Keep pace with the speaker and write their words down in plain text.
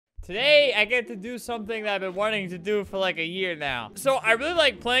Today, I get to do something that I've been wanting to do for like a year now. So, I really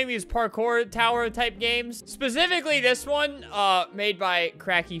like playing these Parkour Tower type games. Specifically, this one, made by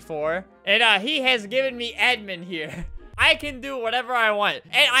Cracky4. And, he has given me admin here. I can do whatever I want.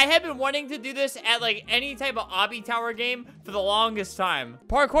 And I have been wanting to do this at like any type of obby tower game for the longest time.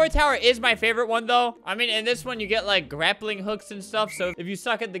 Parkour Tower is my favorite one though. I mean, in this one you get like grappling hooks and stuff. So if you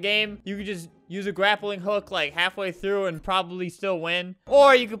suck at the game, you can just use a grappling hook like halfway through and probably still win.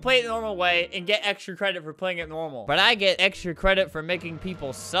 Or you can play it the normal way and get extra credit for playing it normal. But I get extra credit for making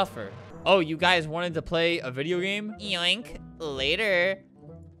people suffer. Oh, you guys wanted to play a video game? Yoink. Later.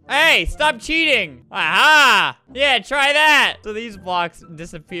 Hey, stop cheating! Aha! Yeah, try that! So these blocks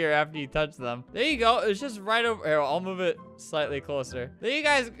disappear after you touch them. There you go. It's just right over here. I'll move it slightly closer. There you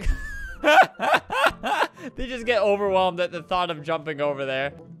guys... They just get overwhelmed at the thought of jumping over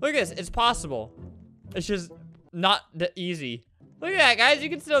there. Look at this. It's possible. It's just not that easy. Look at that, guys. You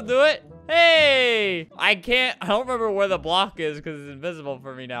can still do it. Hey! I don't remember where the block is because it's invisible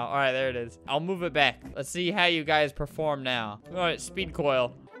for me now. All right, there it is. I'll move it back. Let's see how you guys perform now. All right, speed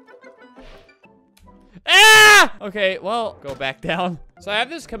coil. Ah! Okay, well, go back down. So I have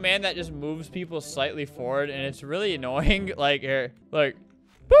this command that just moves people slightly forward, and it's really annoying. Like, here, like,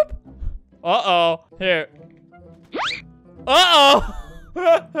 boop. Uh-oh. Here. Uh-oh.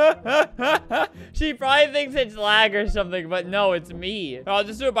 She probably thinks it's lag or something, but no, it's me. I'll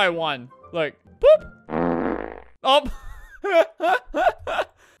just do it by one. Look. Boop. Oh. What's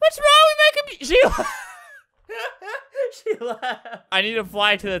wrong with making me? She laughed. I need to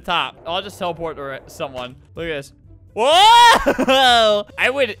fly to the top. I'll just teleport to someone. Look at this. Whoa! I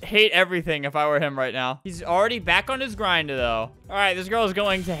would hate everything if I were him right now. He's already back on his grind, though. All right, this girl is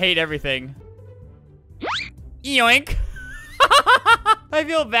going to hate everything. Yoink. I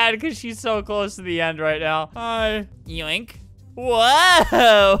feel bad because she's so close to the end right now. Hi. Yoink.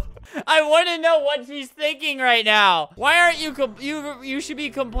 Whoa! I want to know what she's thinking right now. Why aren't you you should be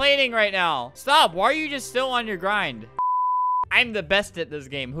complaining right now. Stop. Why are you just still on your grind? I'm the best at this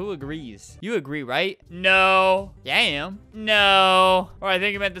game. Who agrees? You agree, right? No. Yeah, I am. No. Or I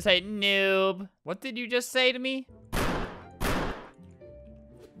think you meant to say noob. What did you just say to me?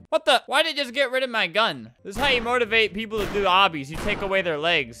 What the? Why did it just get rid of my gun? This is how you motivate people to do obbies. You take away their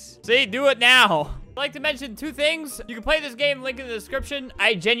legs. See, do it now. I'd like to mention two things. You can play this game, link in the description.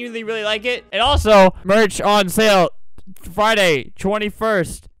 I genuinely really like it. And also, merch on sale Friday,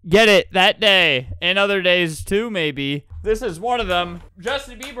 21st. Get it that day. And other days too, maybe. This is one of them.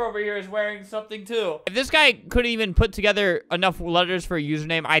 Justin Bieber over here is wearing something too. If this guy couldn't even put together enough letters for a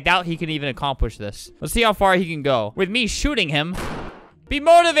username, I doubt he can even accomplish this. Let's see how far he can go. With me shooting him. Be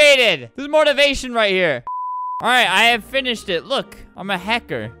motivated. This is motivation right here. All right, I have finished it. Look, I'm a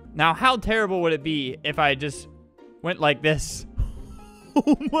hacker. Now, how terrible would it be if I just went like this?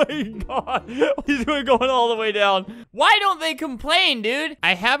 Oh my God. He's going all the way down. Why don't they complain, dude?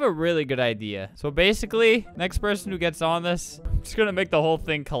 I have a really good idea. So basically, next person who gets on this, I'm just gonna make the whole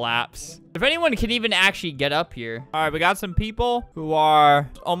thing collapse. If anyone can even actually get up here. All right, we got some people who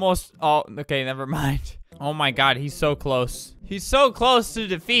are almost, oh, okay, never mind. Oh my God, he's so close. He's so close to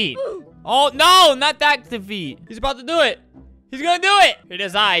defeat. Oh, no, not that defeat. He's about to do it. He's gonna do it. It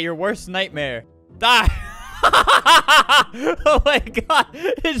is I, your worst nightmare. Die. Oh my God,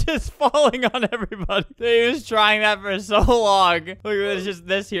 it's just falling on everybody. He was trying that for so long. Look, it's just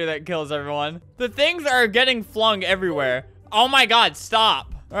this here that kills everyone. The things are getting flung everywhere. Oh my God, stop.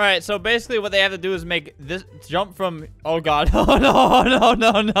 All right, so basically what they have to do is make this jump from, oh God. Oh no, no,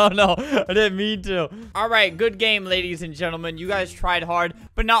 no, no, no. I didn't mean to. All right, good game, ladies and gentlemen. You guys tried hard,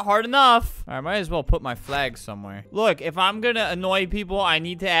 but not hard enough. All right, might as well put my flag somewhere. Look, if I'm gonna annoy people, I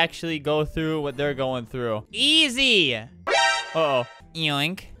need to actually go through what they're going through. Easy. Uh-oh.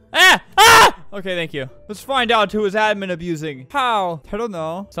 Yoink. Ah! Ah! Okay, thank you. Let's find out who is admin abusing. How? I don't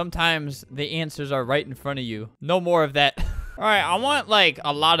know. Sometimes the answers are right in front of you. No more of that. All right, I want like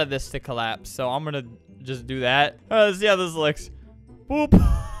a lot of this to collapse, so I'm gonna just do that. All right, let's see how this looks. Boop.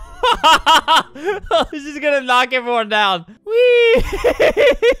 This is gonna knock everyone down. Whee!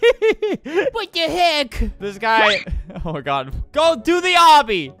 What the heck? This guy. Oh my God. Go do the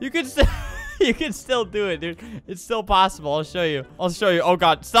obby. You can still. You can still do it, dude. It's still possible. I'll show you. I'll show you. Oh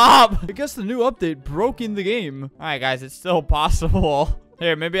God, stop. I guess the new update broke in the game. All right, guys, it's still possible.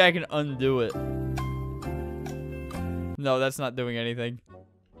 Here, maybe I can undo it. No, that's not doing anything.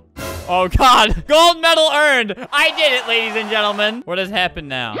 Oh God, gold medal earned. I did it, ladies and gentlemen. What has happened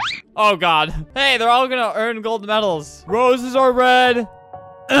now? Oh God. Hey, they're all gonna earn gold medals. Roses are red,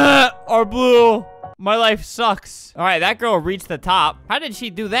 are blue. My life sucks. All right, that girl reached the top. How did she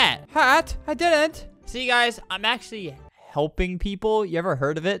do that? Hat? I didn't. See, guys, I'm actually helping people. You ever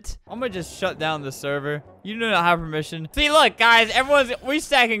heard of it? I'm gonna just shut down the server. You do not have permission. See, look, guys, we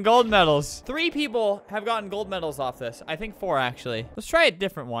stacking gold medals. 3 people have gotten gold medals off this. I think 4, actually. Let's try a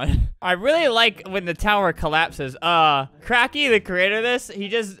different one. I really like when the tower collapses. Cracky, the creator of this, he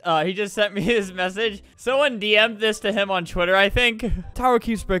just sent me this message. Someone DM'd this to him on Twitter, I think. Tower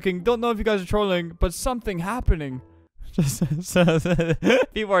keeps breaking. Don't know if you guys are trolling, but something happening.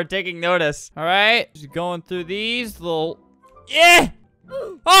 People are taking notice. All right, just going through these little. Yeah.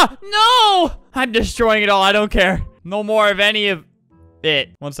 Oh no! I'm destroying it all. I don't care. No more of any of it.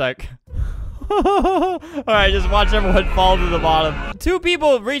 One sec. All right, just watch everyone fall to the bottom. 2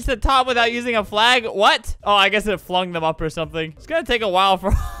 people reached the top without using a flag. What? Oh, I guess it flung them up or something. It's gonna take a while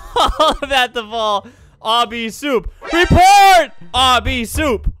for all of that to fall. Obby soup. Report! Obby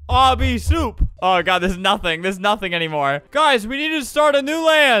soup. Obby soup. Oh god, there's nothing. There's nothing anymore. Guys, we need to start a new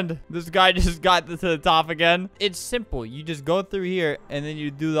land. This guy just got to the top again. It's simple. You just go through here and then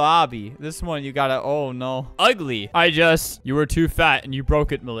you do the obby. This one you gotta, oh no. Ugly. You were too fat and you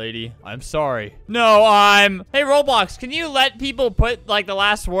broke it, milady. I'm sorry. No, Hey, Roblox, can you let people put like the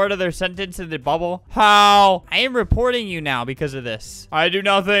last word of their sentence in the bubble? How? I am reporting you now because of this. I do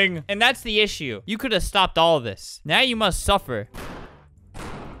nothing. And that's the issue. You could have stopped all of this. Now you must suffer.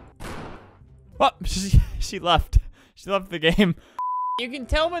 Oh, she left. She left the game. You can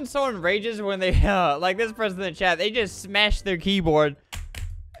tell when someone rages when they, like this person in the chat, they just smashed their keyboard.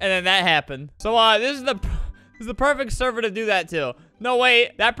 And then that happened. So, this is the perfect server to do that to. No,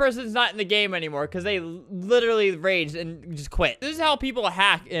 wait, that person's not in the game anymore because they literally raged and just quit. This is how people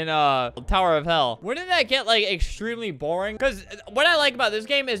hack in Tower of Hell. Wouldn't that get like extremely boring? Because what I like about this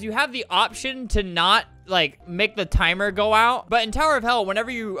game is you have the option to not like make the timer go out. But in Tower of Hell,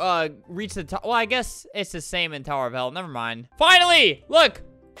 whenever you reach the top, well, I guess it's the same in Tower of Hell. Never mind. Finally, look.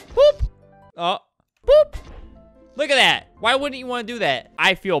 Boop. Oh, boop. Look at that. Why wouldn't you want to do that?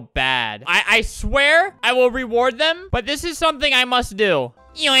 I feel bad. I swear I will reward them, but this is something I must do.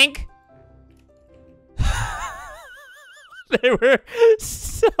 Yoink. They were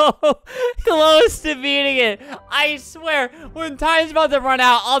so close to beating it. I swear, when time's about to run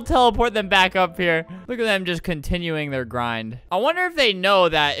out, I'll teleport them back up here. Look at them just continuing their grind. I wonder if they know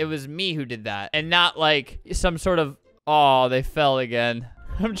that it was me who did that and not like some sort of, oh, they fell again.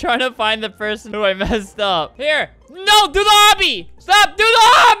 I'm trying to find the person who I messed up. Here. No, do the obby. Stop, do the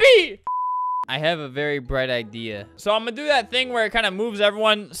obby. I have a very bright idea. So I'm gonna do that thing where it kind of moves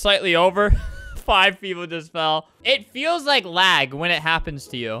everyone slightly over. 5 people just fell. It feels like lag when it happens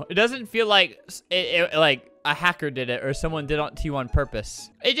to you. It doesn't feel like like a hacker did it or someone did it to you on purpose.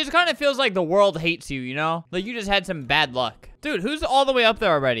 It just kind of feels like the world hates you, you know? Like you just had some bad luck. Dude, who's all the way up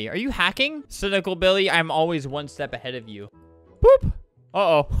there already? Are you hacking? Cynical Billy, I'm always 1 step ahead of you. Boop.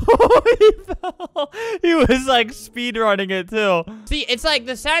 Uh-oh. He fell. He was like speed running it too. See, it's like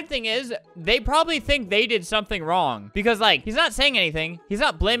the sad thing is they probably think they did something wrong because like he's not saying anything. He's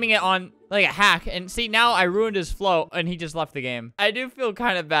not blaming it on like a hack. And see, now I ruined his flow and he just left the game. I do feel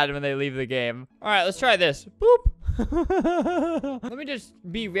kind of bad when they leave the game. All right, let's try this. Boop. Let me just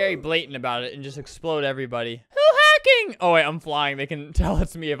be very blatant about it and just explode everybody. Who hacking? Oh wait, I'm flying. They can tell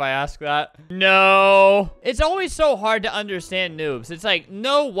it's me if I ask that. No. It's always so hard to understand noobs. It's like,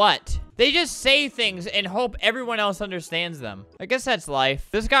 no what? They just say things and hope everyone else understands them. I guess that's life.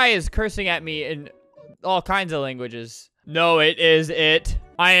 This guy is cursing at me in all kinds of languages. No, it is it.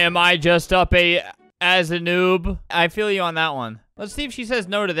 I just up as a noob. I feel you on that one. Let's see if she says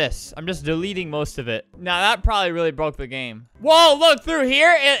no to this. I'm just deleting most of it. Now, that probably really broke the game. Whoa, look, through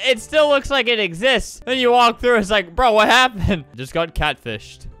here, it still looks like it exists. Then you walk through, it's like, bro, what happened? Just got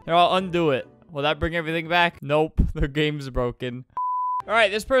catfished. Here, I'll undo it. Will that bring everything back? Nope, the game's broken. All right,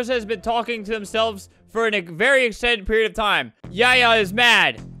 this person has been talking to themselves for a very extended period of time. Yaya is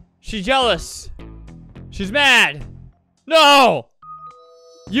mad. She's jealous. She's mad. No!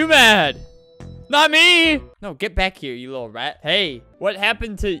 You mad? Not me! No, get back here, you little rat. Hey, what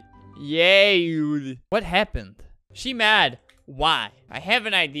happened to... Yay. What happened? She mad. Why? I have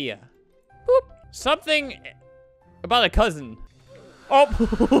an idea. Boop. Something about a cousin. Oh.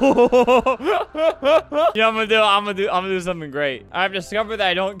 You know what I'm gonna do something great. I've discovered that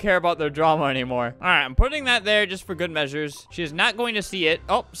I don't care about their drama anymore. All right, I'm putting that there just for good measures. She is not going to see it.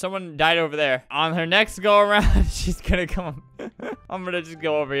 Oh, someone died over there. On her next go around, she's gonna come. I'm gonna just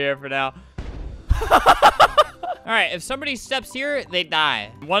go over here for now. All right, if somebody steps here, they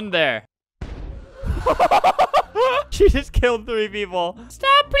die. One there. She just killed 3 people.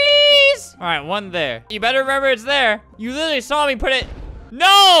 Stop, please. All right, one there. You better remember it's there. You literally saw me put it.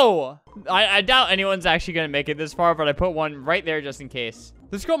 No! I doubt anyone's actually gonna make it this far, but I put one right there just in case.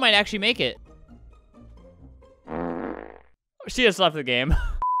 This girl might actually make it. She just left the game.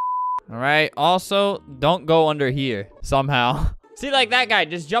 All right. Also, don't go under here somehow. See, like that guy,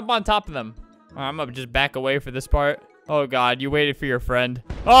 just jump on top of them. I'm gonna just back away for this part. Oh God, you waited for your friend.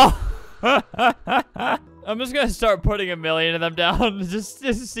 Oh. I'm just gonna start putting 1,000,000 of them down just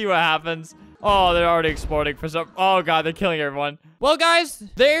to see what happens. Oh, they're already exploding for some. Oh God, they're killing everyone. Well, guys,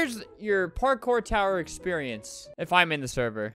 there's your Parkour Tower experience. If I'm in the server.